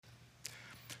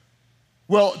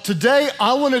Well, today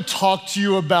I want to talk to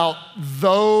you about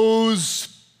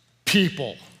those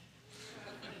people.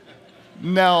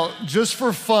 Now, just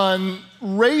for fun,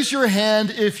 raise your hand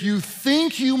if you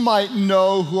think you might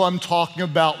know who I'm talking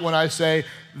about when I say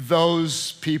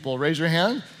those people. Raise your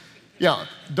hand. Yeah,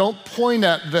 don't point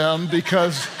at them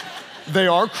because they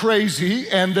are crazy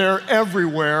and they're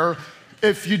everywhere.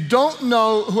 If you don't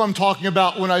know who I'm talking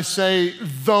about when I say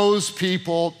those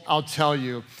people, I'll tell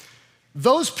you.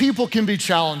 Those people can be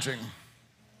challenging.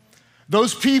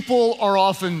 Those people are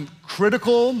often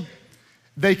critical.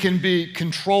 They can be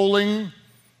controlling.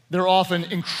 They're often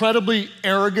incredibly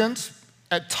arrogant.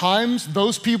 At times,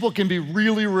 those people can be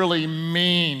really, really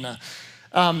mean.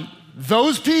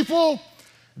 Those people,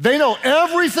 they know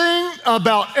everything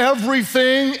about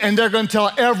everything, and they're going to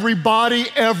tell everybody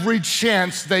every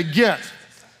chance they get.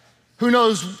 Who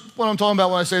knows what I'm talking about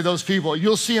when I say those people?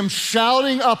 You'll see them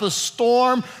shouting up a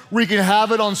storm, wreaking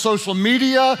havoc on social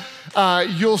media.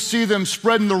 You'll see them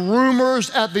spreading the rumors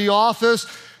at the office.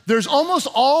 There's almost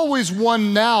always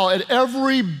one now at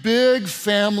every big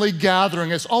family gathering.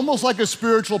 It's almost like a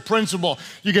spiritual principle.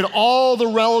 You get all the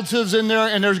relatives in there,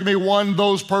 and there's gonna be one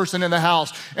those person in the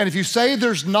house. And if you say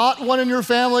there's not one in your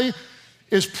family,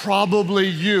 it's probably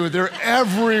you. They're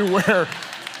everywhere.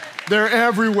 They're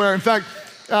everywhere. In fact,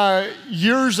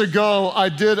 years ago, I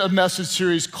did a message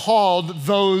series called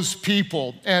Those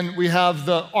People, and we have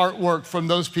the artwork from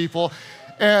those people.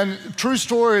 And true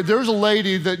story, there's a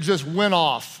lady that just went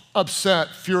off,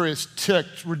 upset, furious,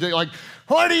 ticked, ridiculous, like,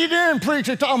 what are you doing,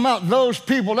 preacher, talking about those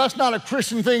people? That's not a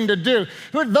Christian thing to do.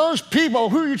 Those people,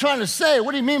 who are you trying to say?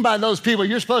 What do you mean by those people?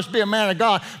 You're supposed to be a man of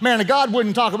God. Man of God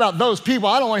wouldn't talk about those people.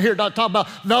 I don't want to hear talk about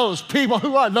those people.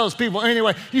 Who are those people?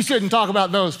 Anyway, you shouldn't talk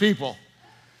about those people.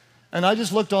 And I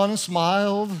just looked on and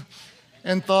smiled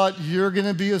and thought, you're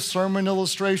gonna be a sermon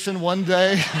illustration one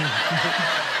day.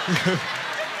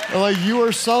 Like, you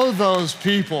are so those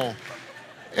people.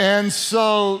 And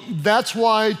so that's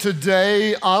why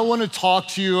today I wanna talk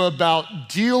to you about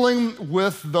dealing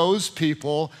with those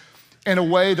people in a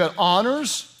way that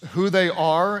honors who they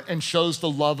are and shows the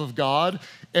love of God.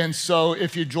 And so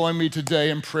if you join me today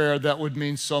in prayer, that would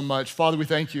mean so much. Father, we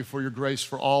thank you for your grace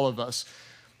for all of us.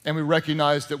 And we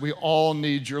recognize that we all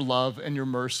need your love and your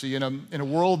mercy. In a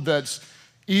world that's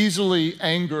easily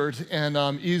angered and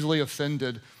easily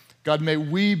offended, God, may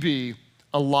we be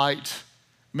a light.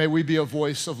 May we be a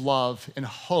voice of love and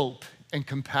hope and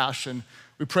compassion.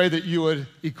 We pray that you would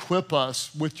equip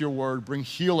us with your word, bring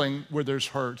healing where there's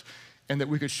hurt, and that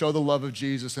we could show the love of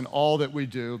Jesus in all that we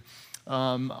do.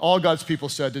 All God's people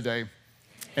said today,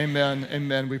 amen,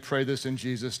 amen. We pray this in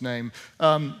Jesus' name.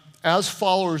 As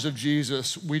followers of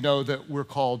Jesus, we know that we're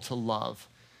called to love.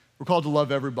 We're called to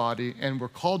love everybody, and we're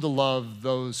called to love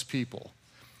those people.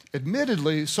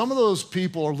 Admittedly, some of those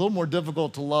people are a little more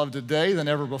difficult to love today than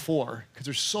ever before because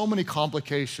there's so many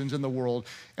complications in the world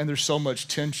and there's so much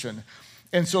tension.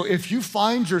 And so if you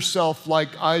find yourself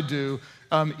like I do,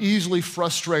 easily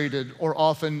frustrated or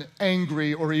often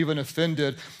angry or even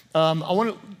offended, I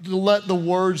want to let the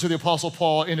words of the Apostle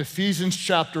Paul in Ephesians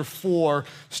chapter 4,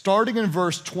 starting in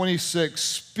verse 26,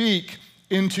 speak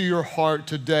into your heart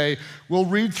today. We'll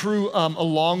read through a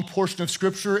long portion of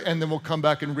scripture and then we'll come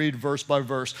back and read verse by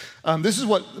verse. This is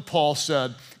what Paul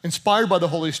said. Inspired by the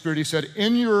Holy Spirit, he said,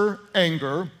 in your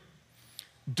anger,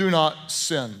 do not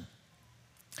sin.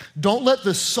 Don't let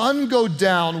the sun go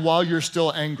down while you're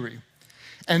still angry,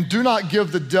 and do not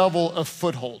give the devil a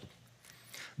foothold.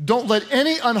 Don't let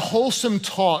any unwholesome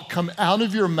talk come out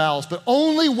of your mouths, but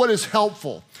only what is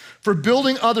helpful for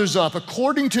building others up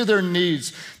according to their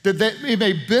needs, that they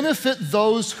may benefit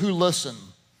those who listen.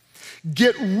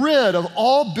 Get rid of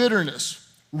all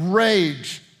bitterness,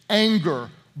 rage, anger,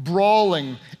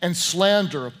 brawling, and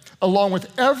slander, along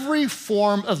with every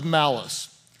form of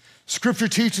malice. Scripture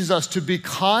teaches us to be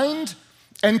kind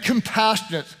and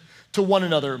compassionate to one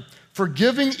another,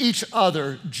 forgiving each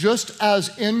other just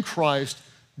as in Christ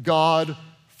God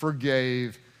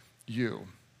forgave you.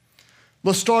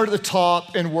 Let's start at the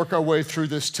top and work our way through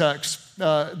this text.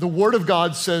 The Word of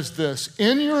God says this,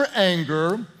 in your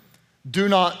anger, do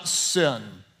not sin.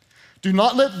 Do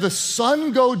not let the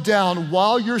sun go down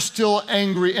while you're still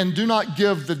angry, and do not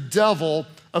give the devil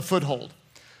a foothold.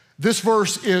 This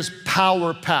verse is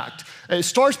power-packed. It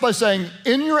starts by saying,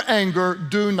 in your anger,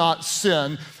 do not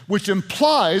sin, which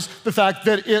implies the fact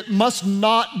that it must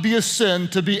not be a sin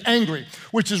to be angry,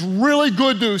 which is really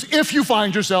good news if you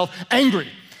find yourself angry.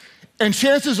 And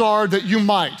chances are that you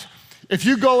might. If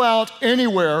you go out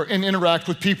anywhere and interact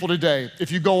with people today,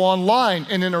 if you go online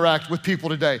and interact with people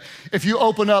today, if you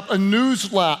open up a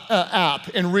news app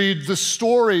and read the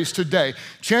stories today,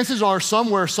 chances are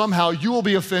somewhere, somehow, you will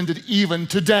be offended even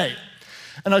today.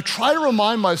 And I try to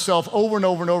remind myself over and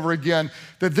over and over again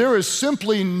that there is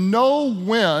simply no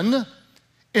win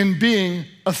in being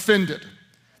offended.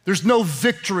 There's no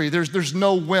victory, there's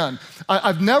no win.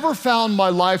 I've never found my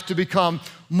life to become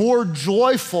more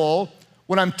joyful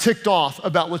when I'm ticked off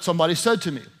about what somebody said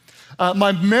to me.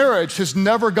 My marriage has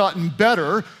never gotten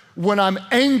better when I'm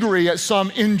angry at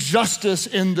some injustice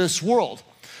in this world.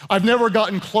 I've never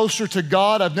gotten closer to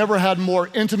God. I've never had more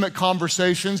intimate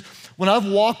conversations when I've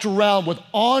walked around with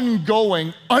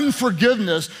ongoing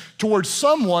unforgiveness towards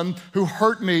someone who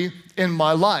hurt me in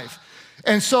my life.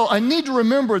 And so I need to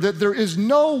remember that there is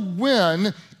no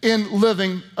win in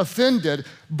living offended,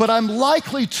 but I'm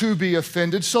likely to be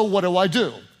offended, so what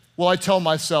do? Well, I tell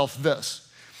myself this,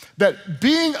 that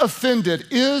being offended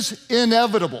is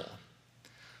inevitable,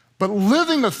 but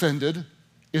living offended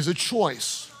is a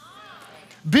choice.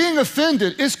 Being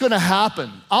offended, it's gonna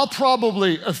happen. I'll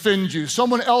probably offend you.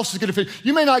 Someone else is gonna offend you.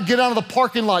 You may not get out of the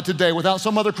parking lot today without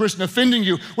some other Christian offending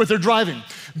you with their driving.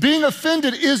 Being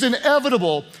offended is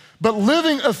inevitable, but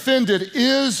living offended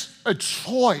is a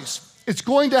choice. It's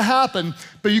going to happen,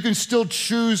 but you can still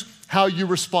choose how you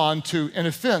respond to an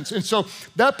offense. And so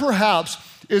that perhaps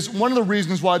is one of the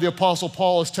reasons why the Apostle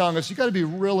Paul is telling us you gotta be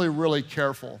really, really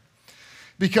careful.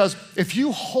 Because if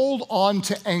you hold on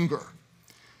to anger,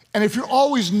 and if you're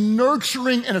always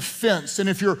nurturing an offense, and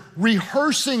if you're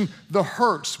rehearsing the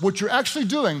hurts, what you're actually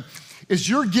doing is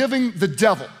you're giving the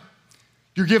devil,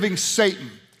 you're giving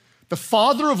Satan, the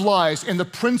father of lies and the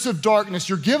prince of darkness,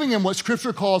 you're giving him what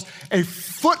Scripture calls a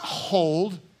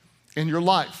foothold in your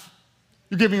life.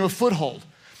 You're giving him a foothold.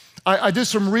 I did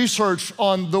some research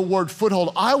on the word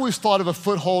foothold. I always thought of a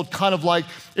foothold kind of like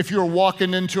if you were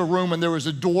walking into a room and there was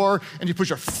a door and you put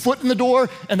your foot in the door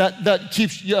and that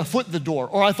keeps your foot in the door.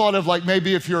 Or I thought of like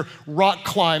maybe if you're rock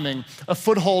climbing, a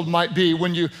foothold might be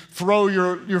when you throw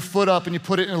your foot up and you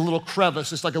put it in a little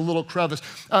crevice. It's like a little crevice.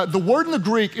 The word in the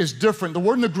Greek is different. The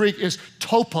word in the Greek is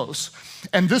topos.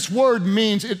 And this word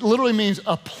it literally means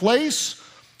a place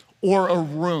or a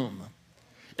room.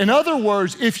 In other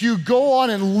words, if you go on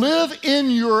and live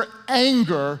in your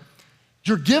anger,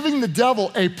 you're giving the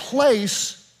devil a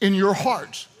place in your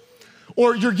heart,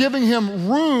 or you're giving him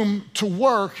room to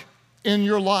work in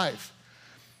your life.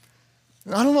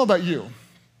 And I don't know about you,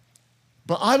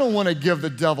 but I don't want to give the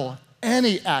devil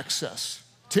any access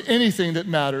to anything that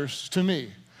matters to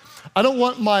me. I don't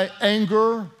want my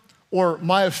anger or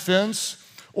my offense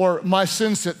or my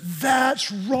sense that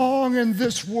that's wrong in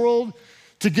this world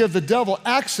to give the devil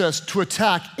access to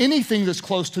attack anything that's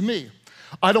close to me.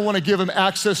 I don't want to give him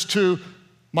access to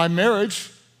my marriage,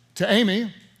 to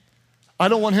Amy. I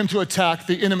don't want him to attack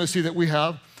the intimacy that we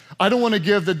have. I don't want to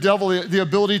give the devil the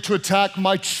ability to attack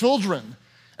my children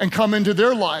and come into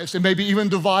their lives and maybe even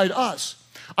divide us.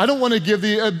 I don't want to give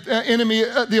the enemy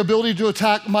the ability to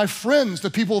attack my friends,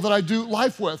 the people that I do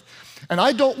life with. And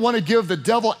I don't want to give the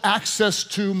devil access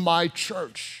to my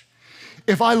church.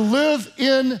 If I live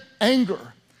in anger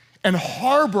and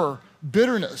harbor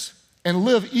bitterness and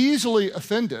live easily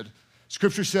offended,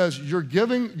 Scripture says you're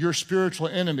giving your spiritual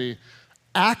enemy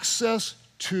access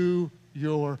to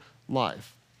your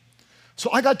life. So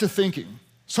I got to thinking,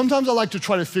 sometimes I like to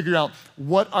try to figure out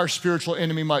what our spiritual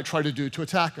enemy might try to do to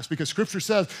attack us, because Scripture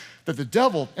says that the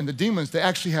devil and the demons, they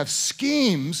actually have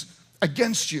schemes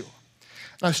against you.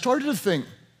 And I started to think,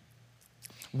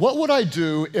 what would I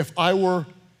do if I were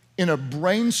in a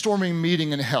brainstorming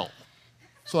meeting in hell?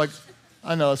 So like,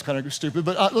 I know it's kind of stupid,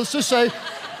 but let's just say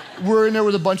we're in there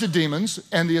with a bunch of demons,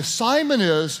 and the assignment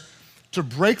is to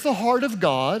break the heart of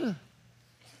God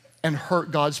and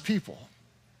hurt God's people.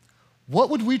 What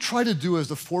would we try to do as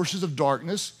the forces of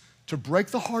darkness to break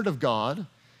the heart of God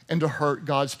and to hurt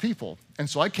God's people? And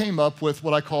so I came up with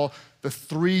what I call the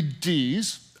 3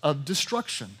 Ds of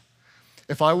destruction.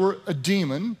 If I were a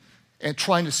demon and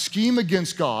trying to scheme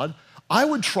against God, I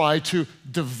would try to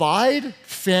divide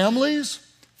families,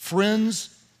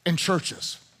 friends, and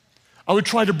churches. I would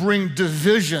try to bring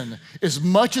division as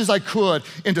much as I could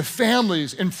into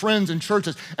families and friends and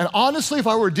churches. And honestly, if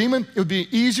I were a demon, it would be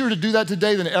easier to do that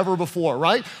today than ever before,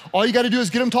 right? All you gotta do is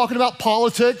get them talking about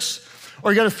politics,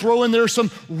 or you gotta throw in there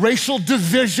some racial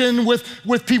division with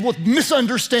people with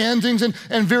misunderstandings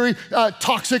and very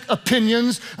toxic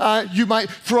opinions. You might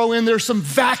throw in there some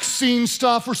vaccine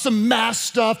stuff or some mass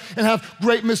stuff and have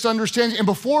great misunderstandings. And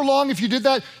before long, if you did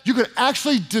that, you could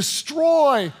actually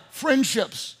destroy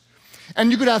friendships. And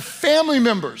you could have family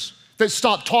members that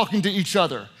stop talking to each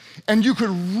other. and you could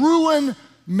ruin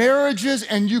marriages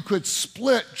and you could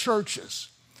split churches.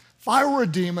 If I were a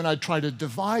demon, I'd try to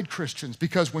divide Christians,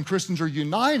 because when Christians are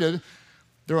united,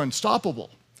 they're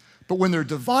unstoppable. But when they're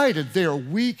divided, they are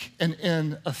weak and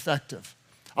ineffective.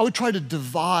 I would try to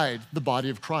divide the body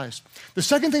of Christ. The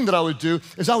second thing that I would do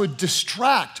is I would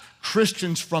distract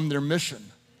Christians from their mission.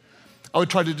 I would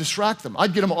try to distract them.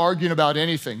 I'd get them arguing about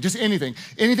anything, just anything.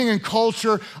 Anything in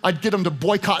culture, I'd get them to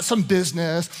boycott some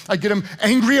business. I'd get them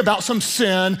angry about some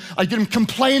sin. I'd get them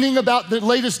complaining about the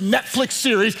latest Netflix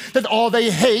series that all they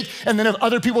hate. And then if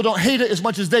other people don't hate it as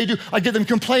much as they do, I'd get them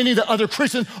complaining that other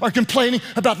Christians are complaining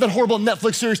about that horrible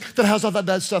Netflix series that has all that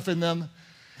bad stuff in them.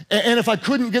 And if I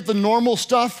couldn't get the normal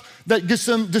stuff that gets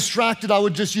them distracted, I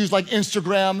would just use like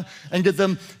Instagram and get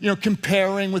them,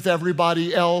 comparing with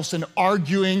everybody else and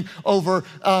arguing over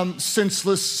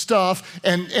senseless stuff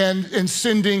and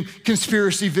sending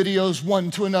conspiracy videos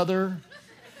one to another.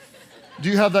 Do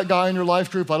you have that guy in your life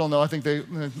group? I don't know. I think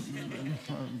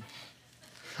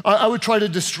I would try to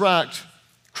distract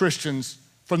Christians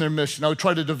from their mission. I would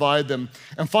try to divide them.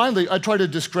 And finally, I'd try to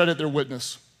discredit their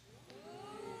witness.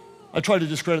 I try to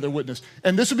discredit their witness.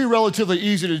 And this would be relatively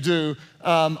easy to do.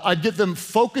 I'd get them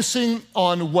focusing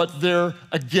on what they're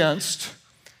against,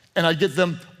 and I'd get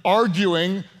them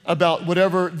arguing about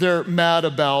whatever they're mad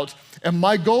about. And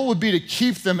my goal would be to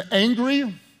keep them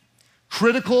angry,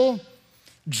 critical,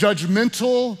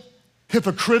 judgmental,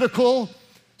 hypocritical,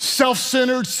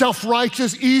 self-centered,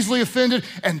 self-righteous, easily offended,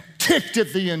 and ticked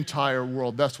at the entire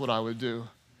world. That's what I would do.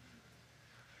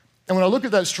 And when I look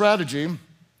at that strategy,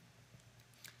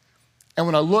 and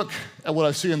when I look at what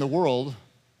I see in the world,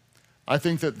 I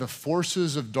think that the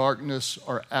forces of darkness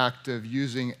are active,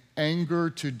 using anger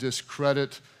to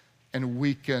discredit and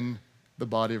weaken the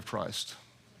body of Christ.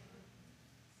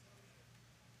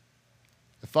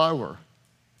 If I were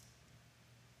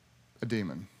a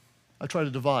demon, I'd try to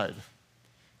divide,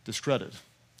 discredit,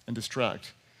 and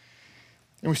distract.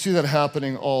 And we see that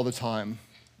happening all the time.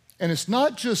 And it's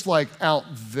not just like out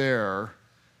there,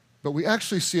 but we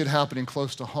actually see it happening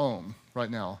close to home right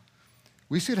now.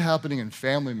 We see it happening in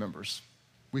family members.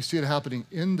 We see it happening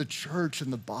in the church,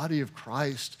 in the body of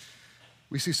Christ.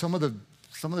 We see some of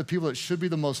the people that should be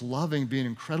the most loving being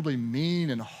incredibly mean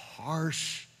and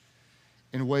harsh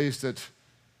in ways that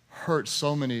hurt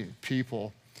so many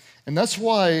people. And that's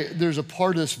why there's a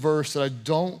part of this verse that I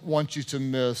don't want you to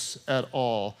miss at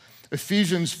all.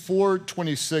 Ephesians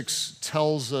 4:26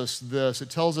 tells us this. It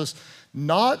tells us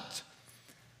not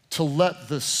to let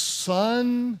the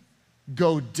sun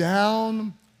go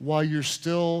down while you're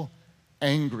still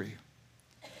angry.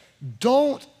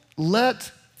 Don't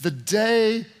let the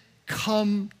day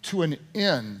come to an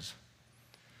end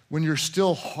when you're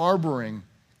still harboring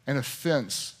an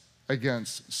offense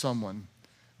against someone.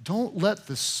 Don't let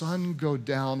the sun go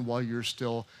down while you're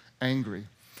still angry.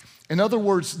 In other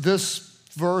words, this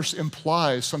verse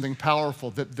implies something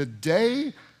powerful, that the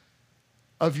day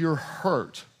of your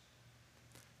hurt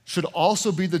should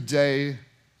also be the day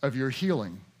of your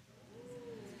healing.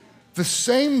 The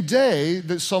same day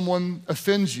that someone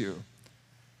offends you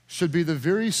should be the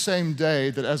very same day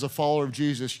that, as a follower of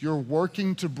Jesus, you're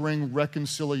working to bring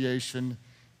reconciliation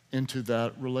into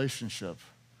that relationship.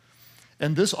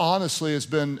 And this honestly has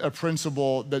been a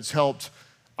principle that's helped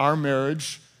our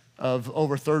marriage of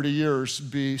over 30 years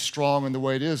be strong in the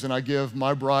way it is. And I give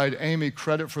my bride, Amy,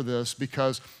 credit for this,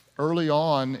 because early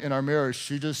on in our marriage,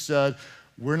 she just said,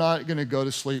 we're not gonna go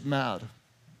to sleep mad,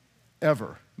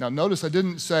 ever. Now notice I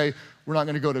didn't say we're not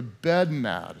gonna go to bed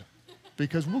mad,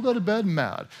 because we'll go to bed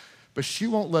mad, but she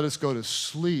won't let us go to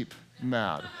sleep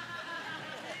mad.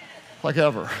 Like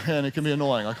ever, and it can be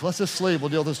annoying. Like, let's just sleep, we'll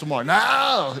deal with this tomorrow.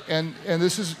 No! And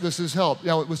this is help.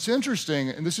 Now, what's interesting,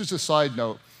 and this is a side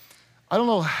note, I don't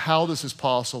know how this is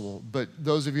possible, but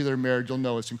those of you that are married, you'll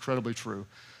know it's incredibly true.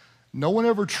 No one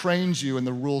ever trains you in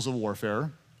the rules of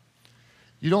warfare.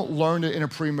 You don't learn it in a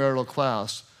premarital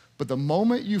class, but the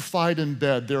moment you fight in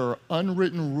bed, there are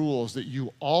unwritten rules that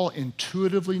you all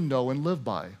intuitively know and live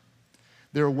by.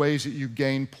 There are ways that you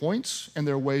gain points, and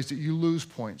there are ways that you lose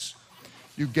points.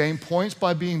 You gain points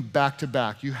by being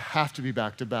back-to-back. You have to be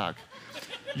back-to-back.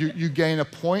 You gain a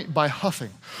point by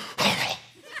huffing.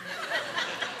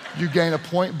 You gain a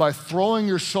point by throwing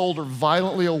your shoulder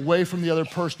violently away from the other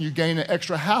person. You gain an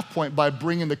extra half point by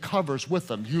bringing the covers with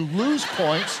them. You lose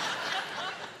points.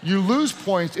 You lose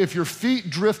points if your feet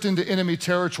drift into enemy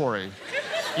territory.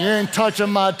 You ain't touching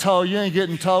my toe. You ain't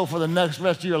getting toe for the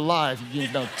rest of your life. You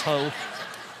get no toe.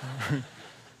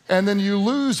 And then you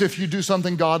lose if you do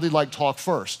something godly like talk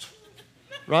first,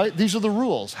 right? These are the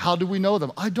rules. How do we know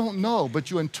them? I don't know, but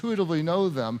you intuitively know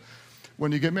them.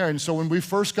 when you get married. And so when we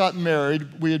first got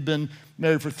married, we had been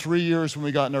married for 3 years when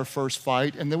we got in our first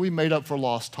fight, and then we made up for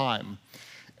lost time.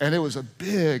 And it was a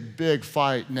big, big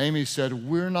fight. And Amy said,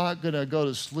 we're not gonna go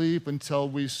to sleep until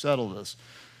we settle this.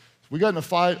 We got in a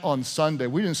fight on Sunday.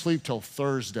 We didn't sleep till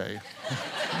Thursday.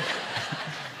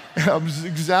 I was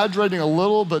exaggerating a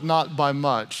little, but not by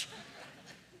much.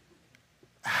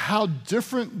 How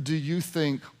different do you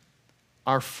think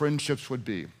our friendships would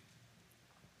be,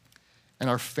 and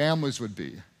our families would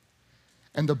be,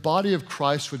 and the body of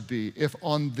Christ would be if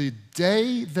on the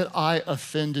day that I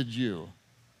offended you,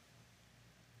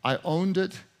 I owned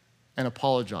it and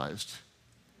apologized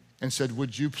and said,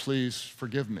 would you please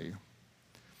forgive me?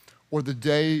 Or the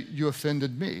day you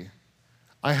offended me,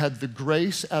 I had the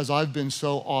grace, as I've been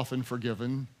so often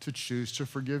forgiven, to choose to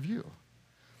forgive you.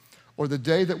 Or the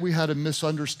day that we had a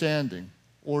misunderstanding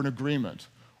or an agreement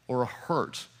or a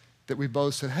hurt that we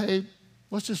both said, hey,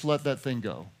 let's just let that thing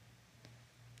go.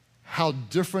 How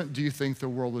different do you think the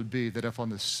world would be that if on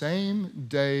the same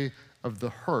day of the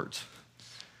hurt,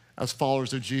 as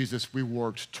followers of Jesus, we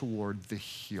worked toward the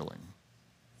healing?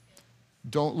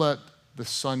 Don't let the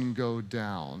sun go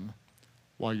down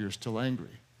while you're still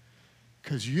angry,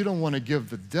 because you don't want to give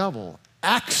the devil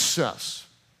access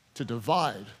to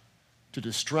divide, to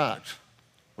distract,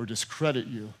 or discredit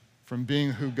you from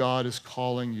being who God is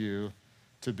calling you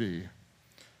to be.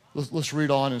 Let's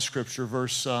read on in Scripture,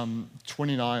 verse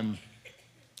 29.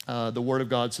 The Word of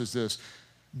God says this: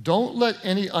 don't let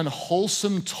any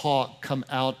unwholesome talk come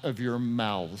out of your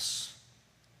mouths,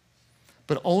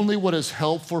 but only what is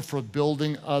helpful for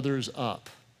building others up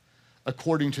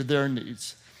according to their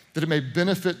needs, that it may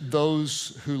benefit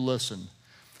those who listen.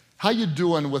 How you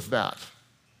doing with that?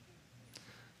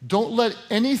 Don't let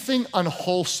anything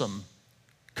unwholesome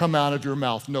come out of your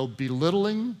mouth. No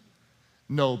belittling,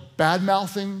 no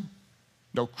bad-mouthing,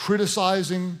 no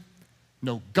criticizing,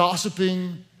 no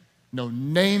gossiping, no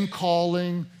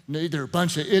name-calling, they're a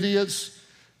bunch of idiots.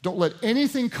 Don't let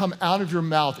anything come out of your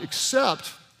mouth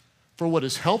except for what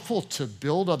is helpful to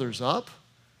build others up,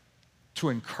 to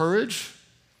encourage,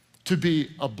 to be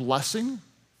a blessing.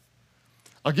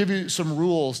 I'll give you some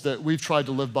rules that we've tried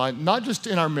to live by, not just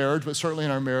in our marriage, but certainly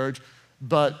in our marriage,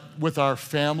 but with our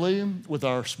family, with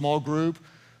our small group,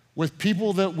 with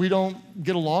people that we don't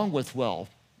get along with well.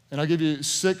 And I'll give you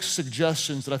 6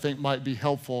 suggestions that I think might be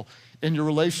helpful in your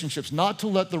relationships, not to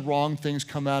let the wrong things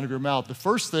come out of your mouth. The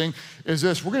first thing is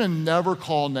this: we're gonna never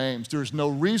call names. There's no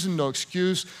reason, no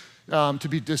excuse to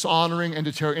be dishonoring and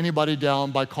to tear anybody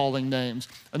down by calling names.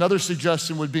 Another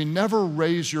suggestion would be never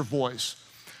raise your voice.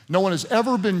 No one has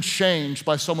ever been changed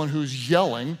by someone who's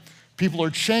yelling. People are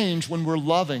changed when we're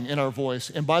loving in our voice.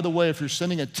 And by the way, if you're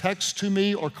sending a text to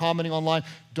me or commenting online,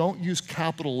 don't use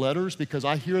capital letters, because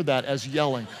I hear that as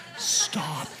yelling.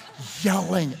 Stop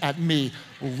yelling at me.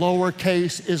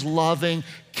 Lowercase is loving.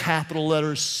 Capital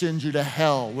letters send you to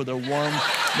hell, where the worm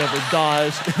never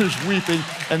dies. There's weeping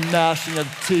and gnashing of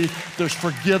teeth. There's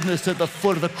forgiveness at the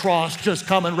foot of the cross. Just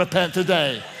come and repent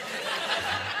today.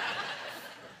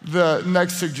 The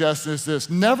next suggestion is this: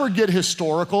 never get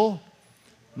historical.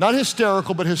 Not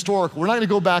hysterical, but historical. We're not gonna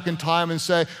go back in time and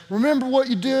say, remember what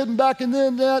you did and back in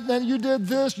then, then you did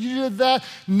this, you did that.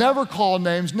 Never call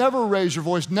names, never raise your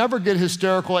voice, never get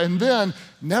hysterical, and then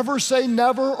never say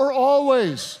never or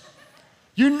always.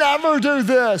 You never do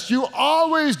this, you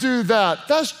always do that.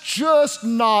 That's just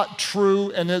not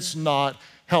true, and it's not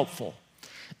helpful.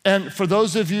 And for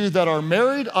those of you that are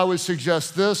married, I would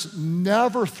suggest this: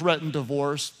 never threaten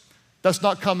divorce. That's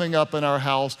not coming up in our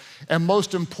house. And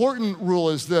most important rule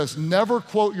is this: never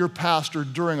quote your pastor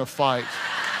during a fight.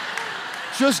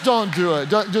 Just don't do it.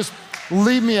 Just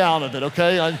leave me out of it,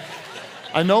 okay?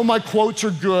 I know my quotes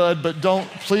are good, but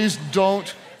please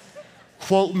don't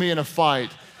quote me in a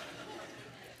fight.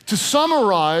 To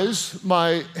summarize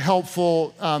my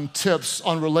helpful tips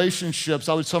on relationships,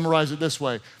 I would summarize it this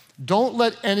way: don't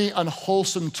let any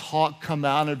unwholesome talk come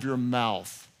out of your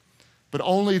mouth, but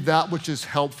only that which is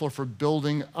helpful for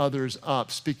building others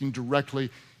up, speaking directly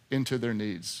into their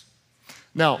needs.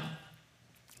 Now,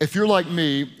 if you're like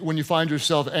me, when you find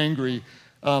yourself angry,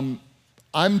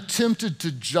 I'm tempted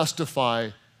to justify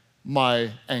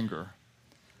my anger.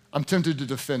 I'm tempted to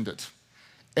defend it.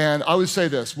 And I would say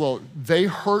this: well, they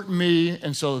hurt me,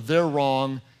 and so they're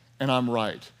wrong, and I'm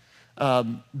right.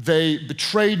 They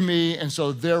betrayed me, and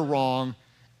so they're wrong,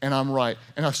 and I'm right.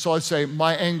 And so I'd say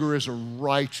my anger is a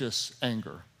righteous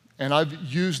anger. And I've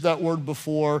used that word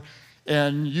before,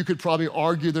 and you could probably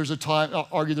argue there's a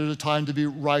time to be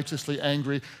righteously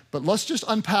angry. But let's just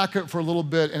unpack it for a little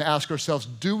bit and ask ourselves,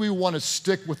 do we want to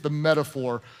stick with the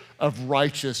metaphor of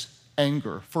righteous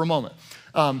anger for a moment?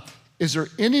 is there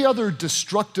any other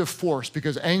destructive force?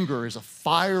 Because anger is a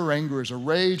fire, anger is a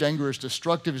rage, anger is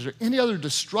destructive. Is there any other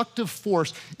destructive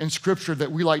force in Scripture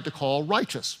that we like to call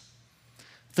righteous?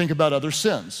 Think about other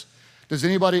sins. Does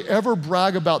anybody ever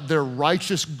brag about their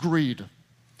righteous greed?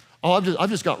 Oh,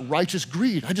 I've just got righteous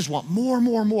greed. I just want more,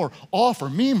 more, more. All for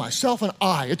me, myself, and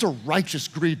I. It's a righteous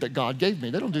greed that God gave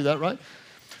me. They don't do that, right?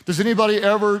 Does anybody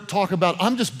ever talk about,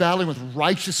 I'm just battling with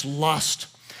righteous lust?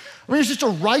 I mean, it's just a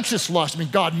righteous lust. I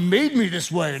mean, God made me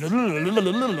this way, right? Does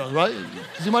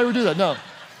anybody ever do that? No.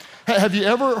 Have you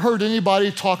ever heard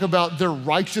anybody talk about their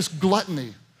righteous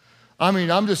gluttony? I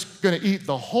mean, I'm just gonna eat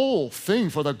the whole thing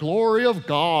for the glory of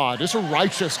God. It's a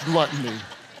righteous gluttony.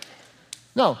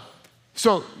 No.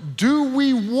 So, do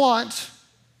we want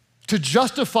to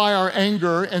justify our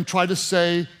anger and try to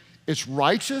say it's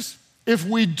righteous? If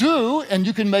we do, and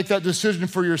you can make that decision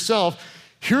for yourself,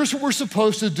 here's what we're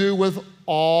supposed to do with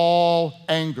all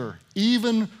anger,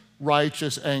 even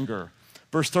righteous anger.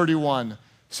 Verse 31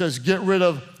 says, get rid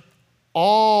of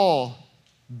all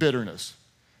bitterness.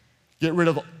 Get rid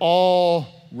of all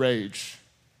rage.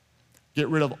 Get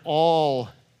rid of all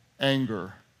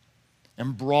anger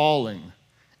and brawling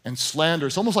and slander.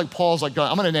 It's almost like Paul's like, God,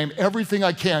 I'm gonna name everything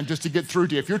I can just to get through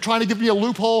to you. If you're trying to give me a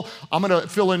loophole, I'm gonna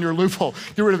fill in your loophole.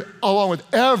 Get rid of, along with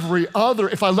every other,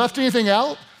 if I left anything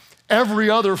out, every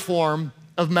other form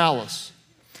of malice.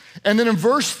 And then in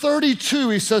verse 32,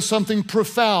 he says something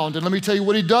profound. And let me tell you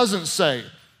what he doesn't say.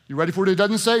 You ready for what he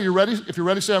doesn't say? You ready? If you're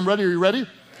ready, say I'm ready. Are you ready?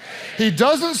 He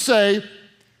doesn't say,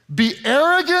 be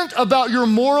arrogant about your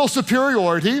moral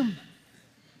superiority.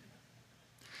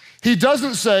 He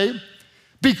doesn't say,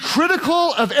 be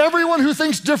critical of everyone who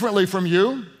thinks differently from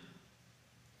you.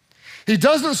 He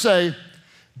doesn't say,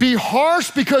 be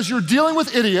harsh because you're dealing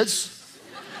with idiots.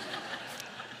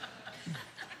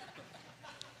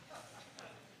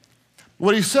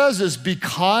 What he says is, be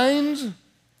kind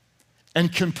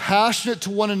and compassionate to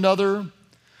one another,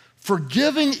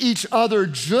 forgiving each other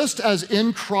just as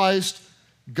in Christ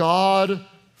God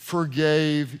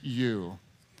forgave you.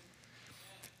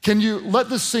 Can you let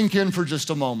this sink in for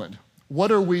just a moment? What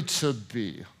are we to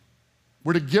be?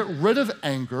 We're to get rid of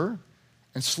anger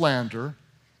and slander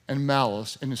and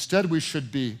malice, and instead we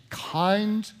should be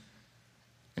kind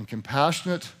and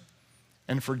compassionate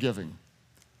and forgiving.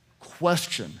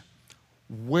 Question: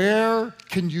 where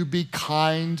can you be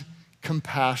kind,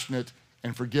 compassionate,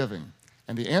 and forgiving?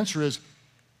 And the answer is,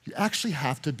 you actually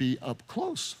have to be up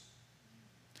close.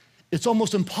 It's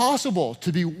almost impossible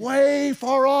to be way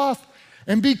far off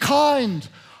and be kind.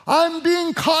 I'm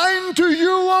being kind to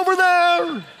you over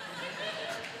there.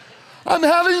 I'm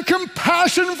having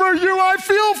compassion for you. I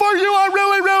feel for you. I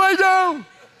really, really do.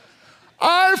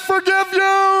 I forgive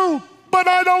you, but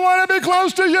I don't want to be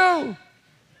close to you.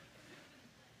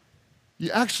 You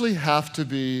actually have to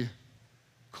be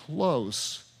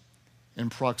close in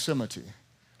proximity.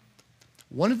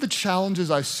 One of the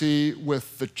challenges I see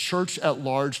with the church at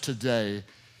large today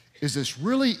is it's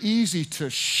really easy to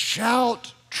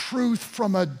shout truth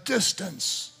from a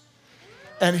distance.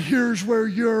 And here's where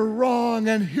you're wrong,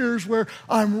 and here's where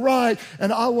I'm right,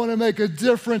 and I want to make a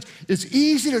difference. It's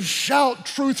easy to shout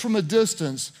truth from a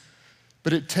distance,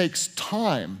 but it takes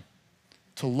time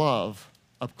to love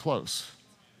up close.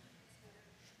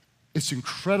 It's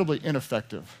incredibly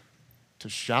ineffective to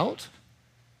shout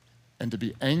and to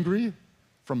be angry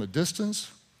from a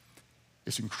distance.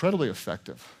 It's incredibly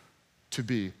effective to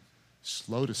be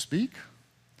slow to speak,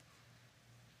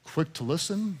 quick to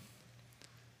listen,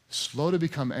 slow to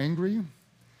become angry,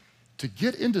 to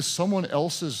get into someone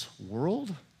else's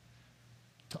world,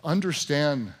 to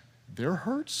understand their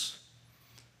hurts,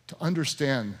 to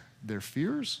understand their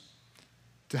fears,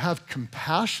 to have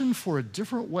compassion for a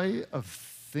different way of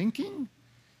thinking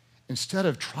instead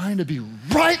of trying to be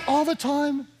right all the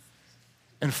time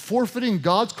and forfeiting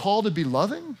God's call to be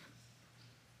loving?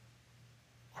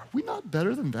 Are we not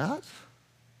better than that?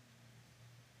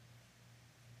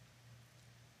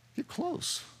 Get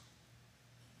close.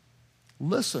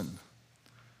 Listen.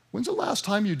 When's the last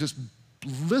time you just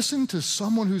listened to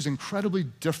someone who's incredibly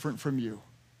different from you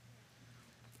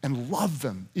and love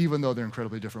them even though they're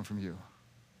incredibly different from you?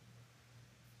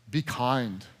 Be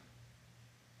kind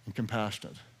and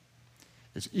compassionate.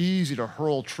 It's easy to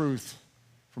hurl truth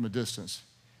from a distance.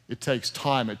 It takes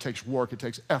time, it takes work, it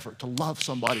takes effort to love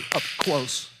somebody up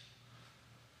close.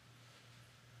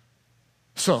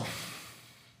 So,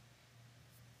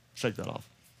 shake that off.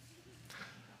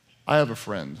 I have a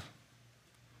friend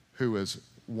who is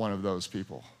one of those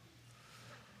people.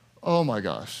 Oh my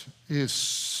gosh, he is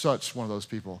such one of those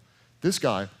people. This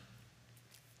guy,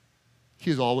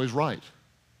 he's always right.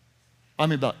 I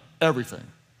mean, about everything.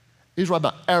 He's right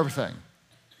about everything.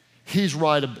 He's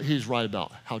right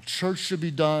about how church should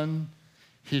be done.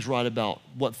 He's right about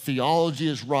what theology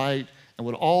is right and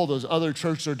what all those other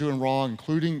churches are doing wrong,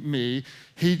 including me.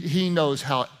 He knows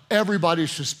how everybody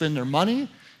should spend their money,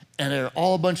 and they're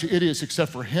all a bunch of idiots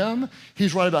except for him.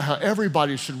 He's right about how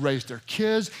everybody should raise their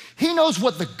kids. He knows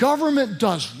what the government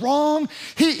does wrong.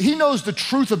 He knows the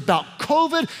truth about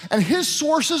COVID, and his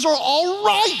sources are all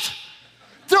right.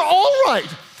 They're all right.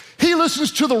 He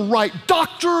listens to the right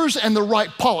doctors and the right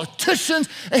politicians,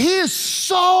 and he is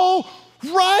so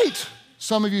right.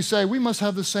 Some of you say, we must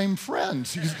have the same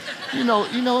friends. You know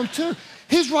him too.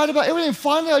 He's right about everything.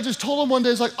 Finally, I just told him one day,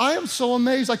 it's like, I am so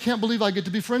amazed, I can't believe I get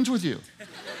to be friends with you.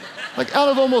 Like, out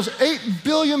of almost 8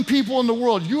 billion people in the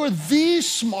world, you are the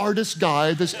smartest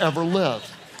guy that's ever lived.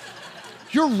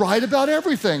 You're right about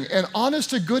everything. And honest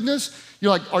to goodness,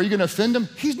 you're like, are you gonna offend him?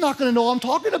 He's not gonna know I'm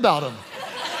talking about him.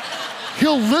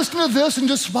 He'll listen to this and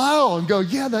just smile and go,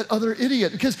 yeah, that other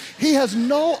idiot, because he has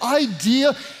no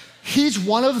idea he's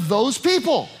one of those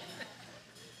people.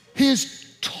 He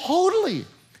is totally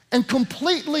and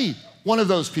completely one of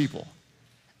those people.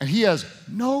 And he has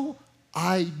no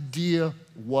idea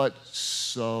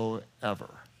whatsoever.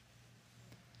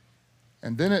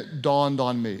 And then it dawned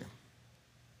on me,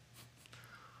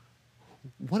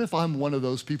 what if I'm one of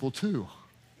those people too?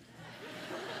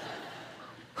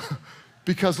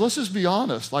 Because let's just be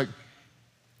honest, like,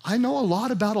 I know a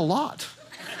lot about a lot.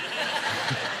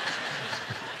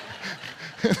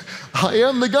 I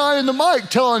am the guy in the mic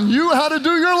telling you how to do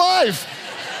your life.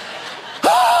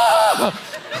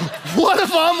 What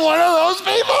if I'm one of those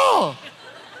people?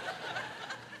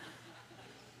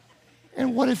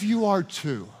 And what if you are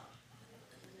too?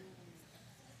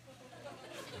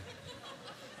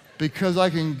 Because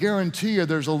I can guarantee you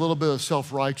there's a little bit of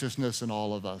self-righteousness in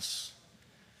all of us.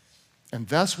 And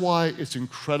that's why it's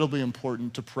incredibly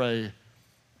important to pray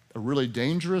a really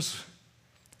dangerous,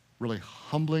 really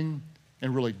humbling,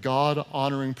 and really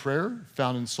God-honoring prayer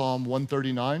found in Psalm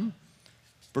 139,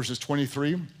 verses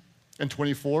 23 and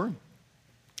 24.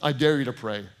 I dare you to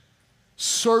pray,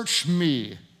 search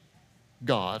me,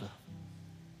 God,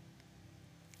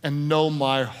 and know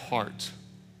my heart.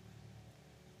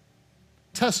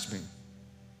 Test me,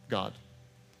 God,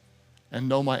 and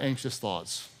know my anxious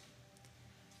thoughts.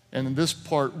 And this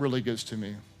part really gets to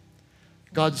me.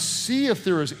 God, see if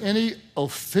there is any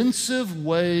offensive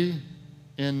way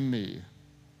in me,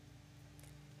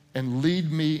 and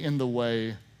lead me in the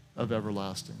way of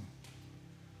everlasting.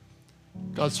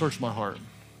 God, search my heart.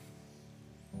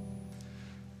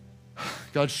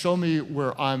 God, show me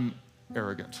where I'm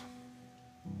arrogant.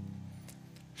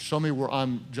 Show me where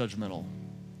I'm judgmental.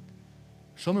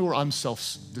 Show me where I'm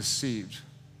self-deceived.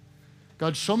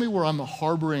 God, show me where I'm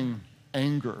harboring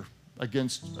anger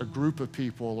against a group of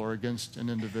people or against an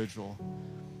individual.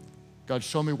 God,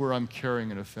 show me where I'm carrying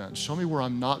an offense. Show me where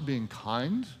I'm not being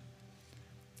kind,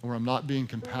 where I'm not being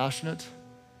compassionate,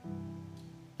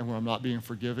 and where I'm not being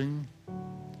forgiving.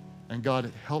 And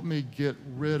God, help me get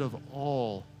rid of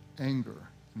all anger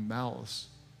and malice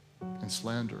and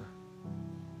slander.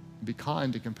 Be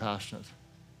kind and compassionate.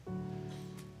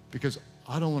 Because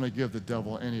I don't want to give the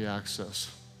devil any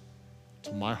access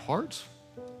to my heart,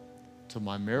 to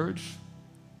my marriage,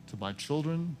 to my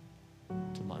children,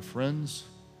 to my friends,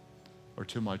 or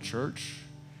to my church.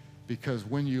 Because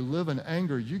when you live in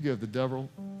anger, you give the devil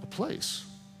a place,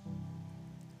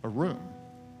 a room,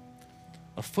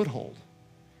 a foothold.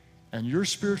 And your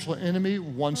spiritual enemy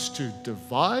wants to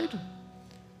divide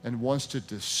and wants to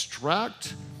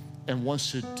distract and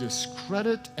wants to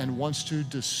discredit and wants to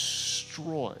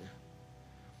destroy.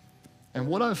 And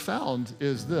what I've found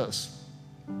is this: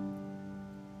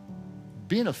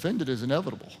 being offended is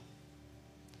inevitable.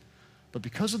 But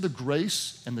because of the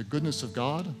grace and the goodness of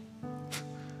God,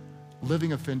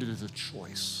 living offended is a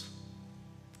choice.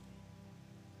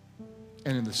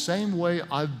 And in the same way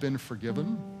I've been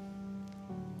forgiven,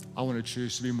 I want to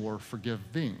choose to be more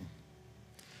forgiving.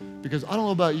 Because I don't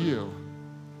know about you,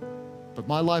 but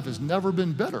my life has never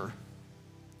been better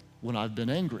when I've been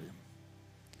angry.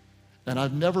 And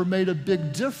I've never made a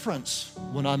big difference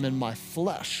when I'm in my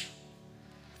flesh.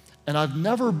 And I've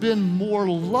never been more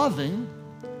loving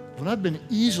when I've been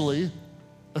easily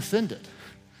offended.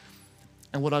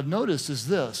 And what I've noticed is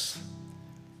this,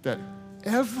 that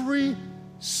every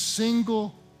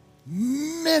single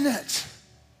minute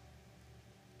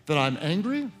that I'm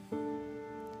angry,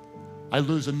 I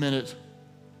lose a minute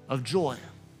of joy.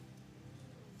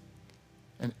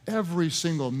 And every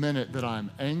single minute that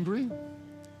I'm angry,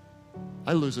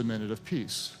 I lose a minute of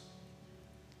peace.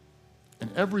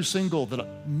 And every single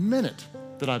minute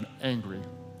that I'm angry,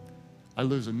 I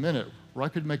lose a minute where I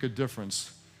could make a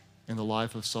difference in the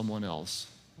life of someone else.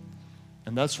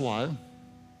 And that's why,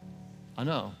 I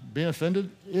know, being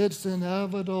offended, it's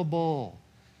inevitable.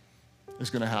 It's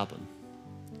going to happen.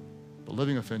 But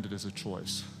living offended is a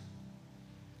choice.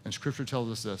 And Scripture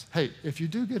tells us this. Hey, if you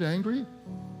do get angry,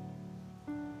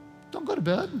 don't go to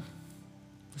bed.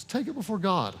 Let's take it before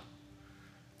God.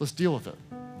 Let's deal with it.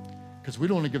 Because we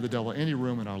don't want to give the devil any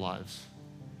room in our lives.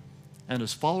 And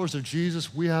as followers of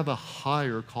Jesus, we have a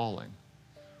higher calling.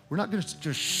 We're not going to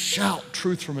just shout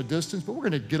truth from a distance, but we're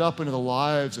going to get up into the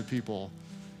lives of people.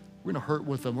 We're going to hurt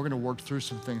with them. We're going to work through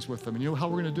some things with them. And you know how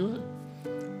we're going to do it?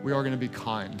 We are going to be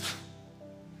kind.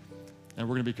 And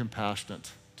we're going to be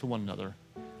compassionate to one another.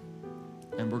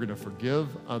 And we're going to forgive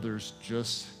others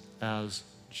just as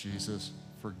Jesus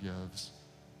forgives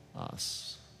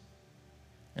us.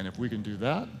 And if we can do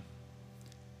that,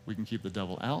 we can keep the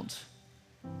devil out,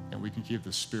 and we can keep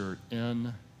the Spirit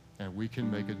in, and we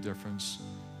can make a difference.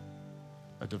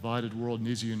 A divided world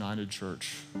needs a united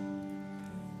church.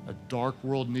 A dark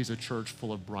world needs a church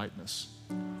full of brightness.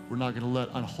 We're not going to let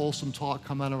unwholesome talk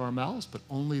come out of our mouths, but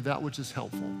only that which is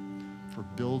helpful for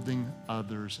building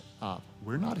others up.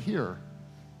 We're not here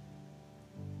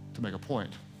to make a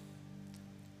point.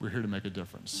 We're here to make a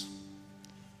difference.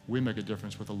 We make a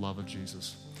difference with the love of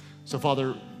Jesus. So,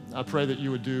 Father, I pray that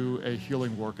you would do a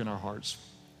healing work in our hearts.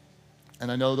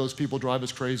 And I know those people drive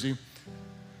us crazy,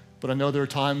 but I know there are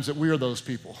times that we are those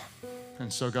people.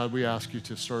 And so, God, we ask you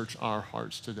to search our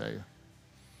hearts today.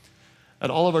 At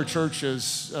all of our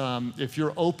churches, if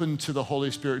you're open to the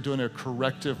Holy Spirit doing a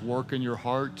corrective work in your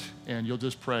heart, and you'll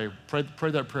just pray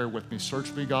that prayer with me.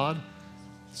 Search me, God.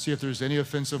 See if there's any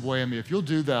offensive way in me. If you'll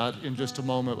do that in just a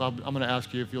moment, I'm going to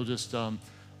ask you if you'll just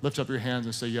lift up your hands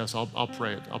and say, yes, I'll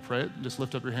pray it. I'll pray it. Just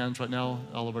lift up your hands right now.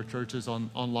 All of our churches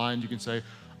online, you can say,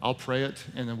 I'll pray it.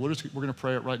 And then we're going to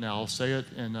pray it right now. I'll say it,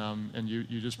 and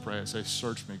you just pray it. Say,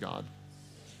 search me, God.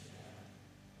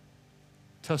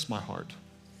 Test my heart.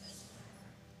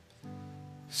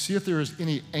 See if there is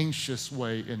any anxious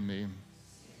way in me.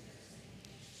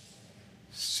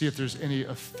 See if there's any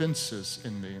offenses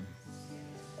in me.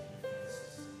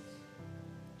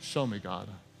 Show me, God.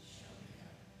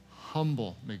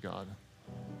 Humble me, God.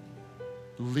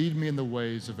 Lead me in the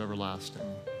ways of everlasting.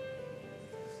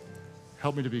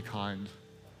 Help me to be kind,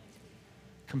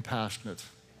 compassionate,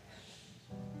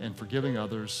 and forgiving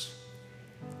others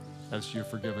as you've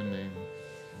forgiven me.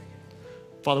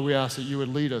 Father, we ask that you would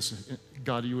lead us,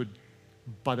 God, you would,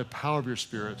 by the power of your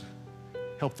Spirit,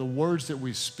 help the words that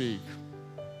we speak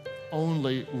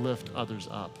only lift others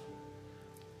up.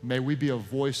 May we be a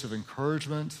voice of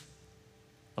encouragement,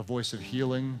 a voice of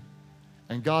healing.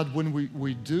 And God, when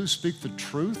we do speak the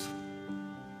truth,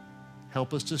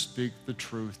 help us to speak the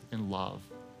truth in love,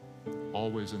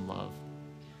 always in love.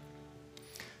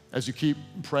 As you keep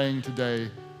praying today,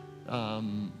 I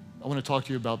want to talk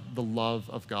to you about the love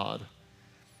of God.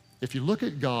 If you look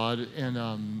at God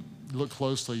and look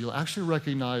closely, you'll actually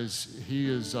recognize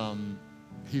he's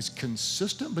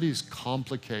consistent, but he's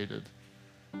complicated.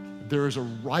 There is a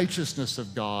righteousness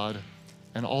of God,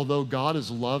 and although God is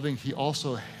loving, he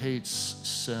also hates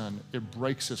sin. It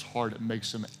breaks his heart. It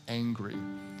makes him angry.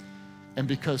 And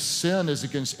because sin is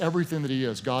against everything that he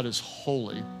is, God is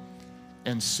holy,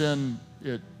 and sin,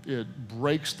 it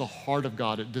breaks the heart of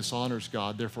God. It dishonors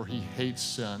God. Therefore, he hates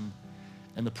sin.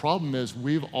 And the problem is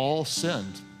we've all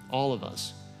sinned, all of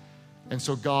us. And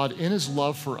so God, in his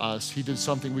love for us, he did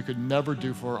something we could never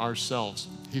do for ourselves.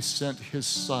 He sent his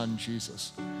son,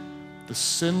 Jesus, the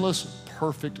sinless,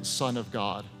 perfect Son of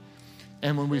God.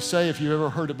 And when we say, if you've ever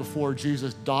heard it before,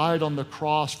 Jesus died on the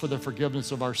cross for the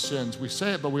forgiveness of our sins, we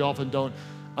say it, but we often don't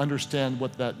understand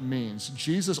what that means.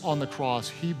 Jesus on the cross,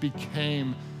 he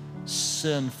became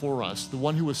sin for us. The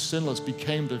one who was sinless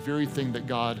became the very thing that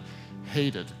God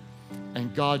hated.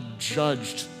 And God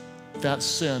judged that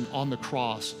sin on the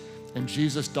cross. And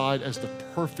Jesus died as the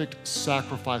perfect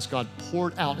sacrifice. God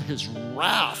poured out his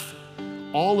wrath,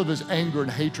 all of his anger and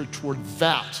hatred toward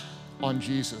that on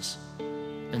Jesus.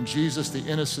 And Jesus, the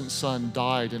innocent son,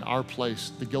 died in our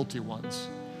place, the guilty ones.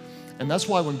 And that's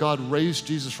why when God raised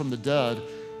Jesus from the dead,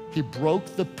 he broke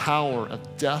the power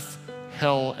of death,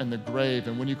 hell, and the grave.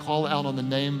 And when you call out on the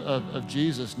name of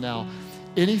Jesus now,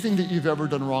 anything that you've ever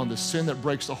done wrong, the sin that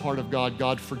breaks the heart of God,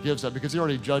 God forgives that because he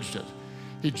already judged it.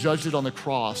 He judged it on the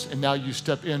cross, and now you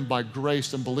step in by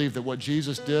grace and believe that what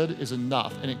Jesus did is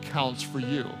enough and it counts for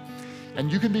you.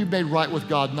 And you can be made right with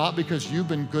God not because you've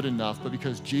been good enough, but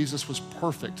because Jesus was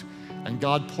perfect. And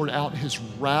God poured out his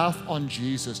wrath on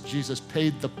Jesus. Jesus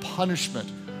paid the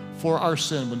punishment for our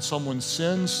sin. When someone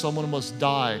sins, someone must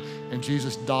die. And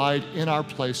Jesus died in our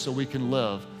place so we can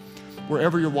live.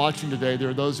 Wherever you're watching today, there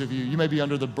are those of you may be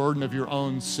under the burden of your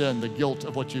own sin, the guilt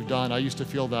of what you've done. I used to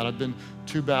feel that. I've been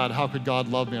too bad. How could God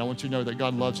love me? And I want you to know that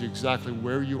God loves you exactly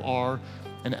where you are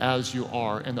and as you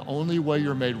are. And the only way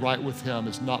you're made right with him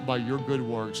is not by your good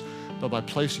works, but by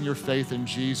placing your faith in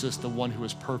Jesus, the one who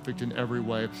is perfect in every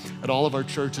way. At all of our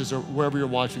churches or wherever you're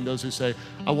watching, those who say,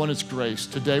 I want his grace.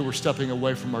 Today we're stepping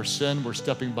away from our sin. We're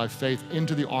stepping by faith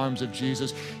into the arms of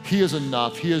Jesus. He is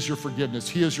enough. He is your forgiveness.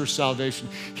 He is your salvation.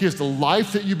 He is the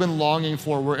life that you've been longing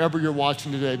for wherever you're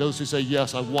watching today. Those who say,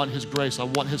 yes, I want his grace. I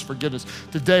want his forgiveness.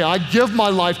 Today I give my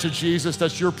life to Jesus.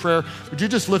 That's your prayer. Would you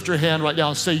just lift your hand right now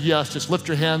and say yes? Just lift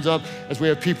your hands up as we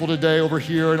have people today over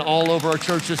here and all over our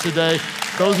churches today.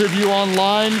 Those of you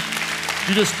online,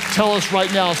 you just tell us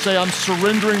right now, say, I'm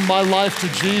surrendering my life to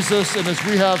Jesus. And as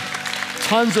we have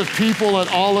tons of people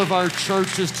at all of our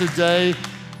churches today,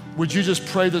 would you just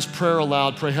pray this prayer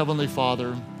aloud? Pray, Heavenly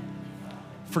Father,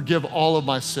 forgive all of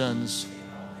my sins.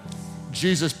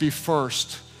 Jesus, be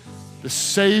first, the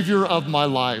Savior of my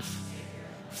life.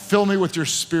 Fill me with your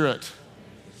Spirit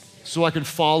so I can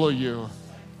follow you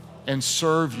and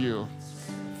serve you.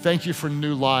 Thank you for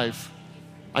new life.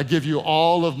 I give you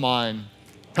all of mine.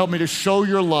 Help me to show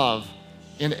your love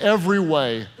in every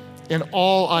way, in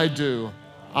all I do.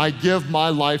 I give my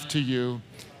life to you.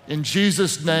 In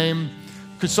Jesus' name,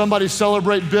 could somebody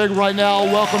celebrate big right now?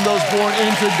 Welcome those born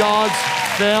into God's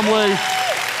family.